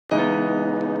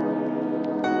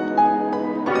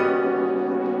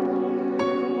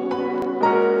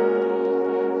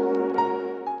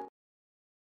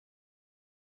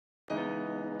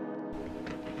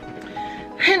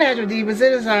Natural Divas,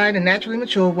 it is I, the naturally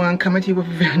mature one, coming to you with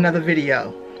another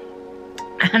video.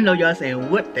 I know y'all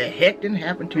saying, what the heck didn't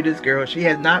happen to this girl? She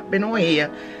has not been on here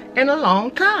in a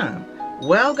long time.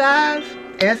 Well, guys,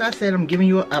 as I said, I'm giving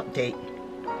you an update.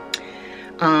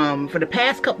 For the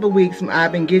past couple of weeks,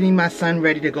 I've been getting my son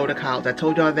ready to go to college. I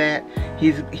told y'all that.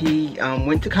 He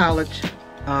went to college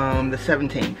the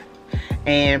 17th.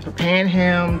 And preparing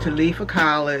him to leave for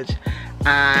college,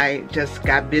 I just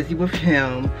got busy with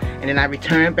him. And then I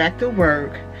returned back to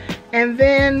work. And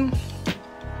then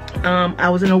I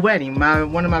was in a wedding.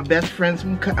 One of my best friends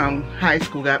from high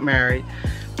school got married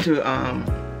to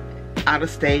out of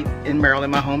state in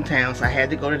Maryland, my hometown, so I had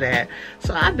to go to that.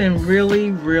 So I've been really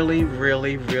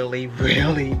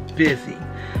busy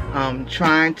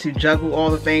trying to juggle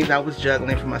all the things I was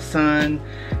juggling, from my son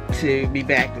to be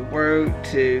back to work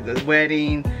to the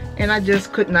wedding, and I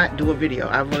just could not do a video.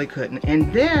 I really couldn't.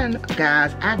 And then,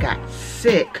 guys, I got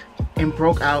sick and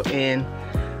broke out in,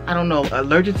 I don't know,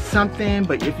 allergic to something,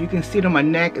 but if you can see it on my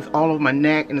neck, it's all over my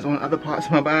neck and it's on other parts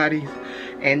of my body,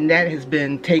 and that has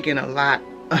been taking a lot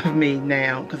of me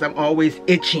now because I'm always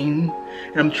itching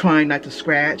and I'm trying not to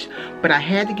scratch. But I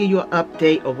had to give you an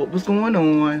update of what was going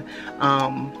on,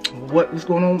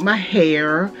 with my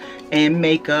hair and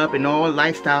makeup and all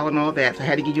lifestyle and all that. So I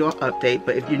had to give you an update.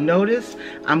 But if you notice,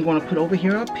 I'm going to put over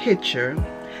here a picture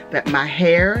that my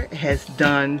hair has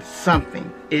done something.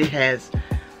 It has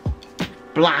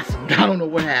blossomed. I don't know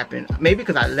what happened. Maybe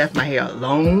because I left my hair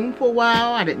alone for a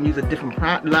while. I didn't use a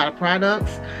lot of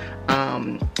products.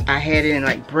 I had it in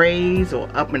like braids or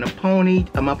up in a pony.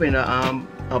 I'm up in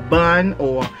a bun,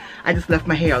 or I just left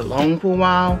my hair alone for a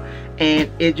while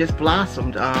and it just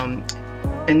blossomed.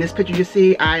 In this picture you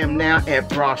see, I am now at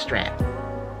bra strap.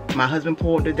 My husband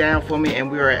pulled it down for me and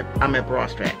I'm at bra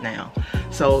strap now.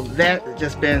 So that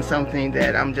just been something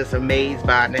that I'm just amazed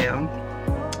by now.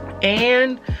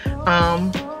 And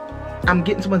I'm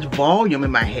getting so much volume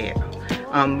in my hair.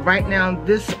 Right now,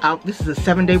 this is a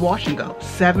 7-day wash and go.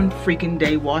 7 freaking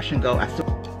day wash and go. I still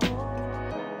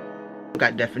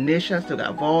got definition, I still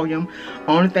got volume.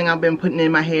 Only thing I've been putting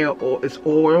in my hair is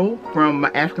oil from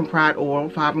my African Pride oil,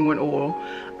 5-in-1 oil.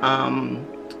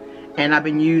 And I've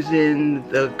been using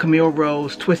the Camille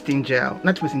Rose twisting gel.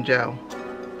 Not twisting gel.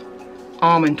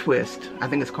 Almond twist, I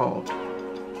think it's called.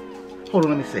 Hold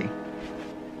on, let me see.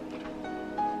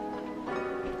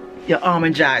 Yeah,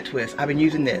 almond jai twist. I've been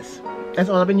using this. That's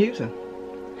all I've been using.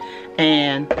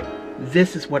 And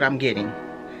this is what I'm getting.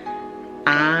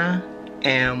 I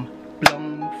am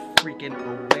blown freaking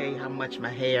away how much my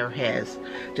hair has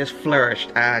just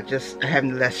flourished. I have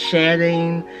less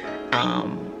shedding.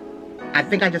 I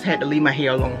think I just had to leave my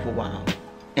hair alone for a while.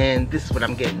 And this is what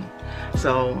I'm getting.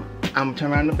 So I'm gonna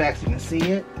turn around the back so you can see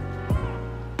it.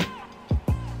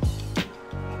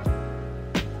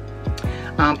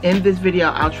 In this video,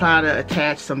 I'll try to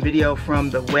attach some video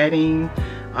from the wedding,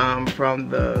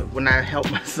 when I helped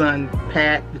my son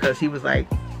pack, because he was like,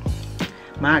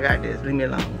 "Ma, I got this, leave me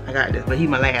alone, I got this." But he's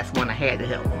my last one, I had to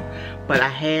help him. But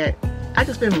I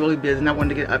just been really busy and I wanted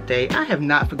to get an update. I have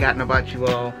not forgotten about you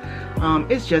all.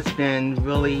 It's just been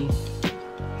really,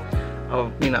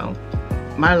 you know,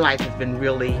 my life has been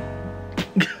really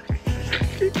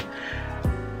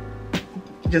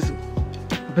just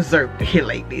berserk here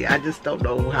lately. I just don't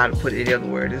know how to put it in other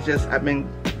words. It's just, I've been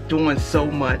doing so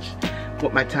much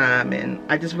with my time, and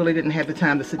I just really didn't have the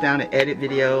time to sit down and edit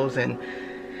videos and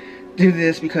do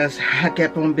this because I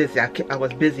kept on busy. I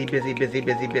was busy.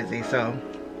 So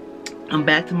I'm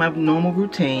back to my normal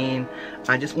routine.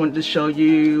 I just wanted to show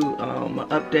you an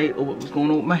update of what was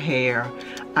going on with my hair.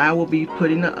 I will be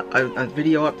putting a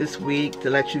video up this week to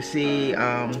let you see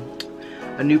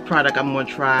a new product I'm gonna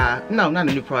try. No, not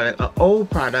a new product, an old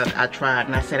product I tried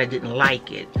and I said I didn't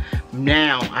like it.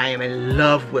 Now I am in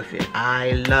love with it.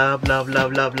 I love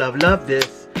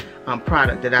this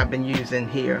product that I've been using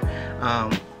here.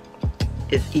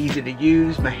 It's easy to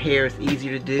use, my hair is easy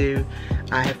to do.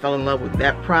 I have fell in love with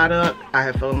that product. I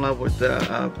have fell in love with the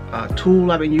tool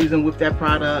I've been using with that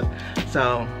product.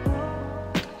 So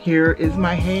here is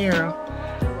my hair.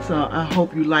 So I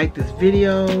hope you like this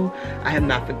video. I have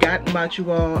not forgotten about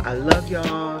you all. I love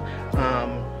y'all.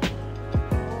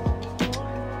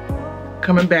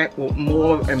 Coming back with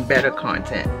more and better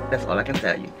content. That's all I can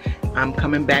tell you. I'm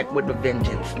coming back with a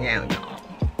vengeance now, y'all.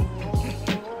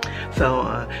 So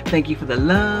thank you for the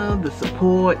love, the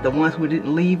support, the ones who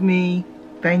didn't leave me.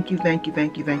 Thank you.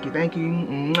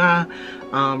 Mwah.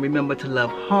 Remember to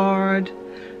love hard,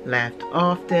 laugh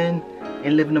often,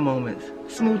 and live in the moments.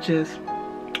 Smooches.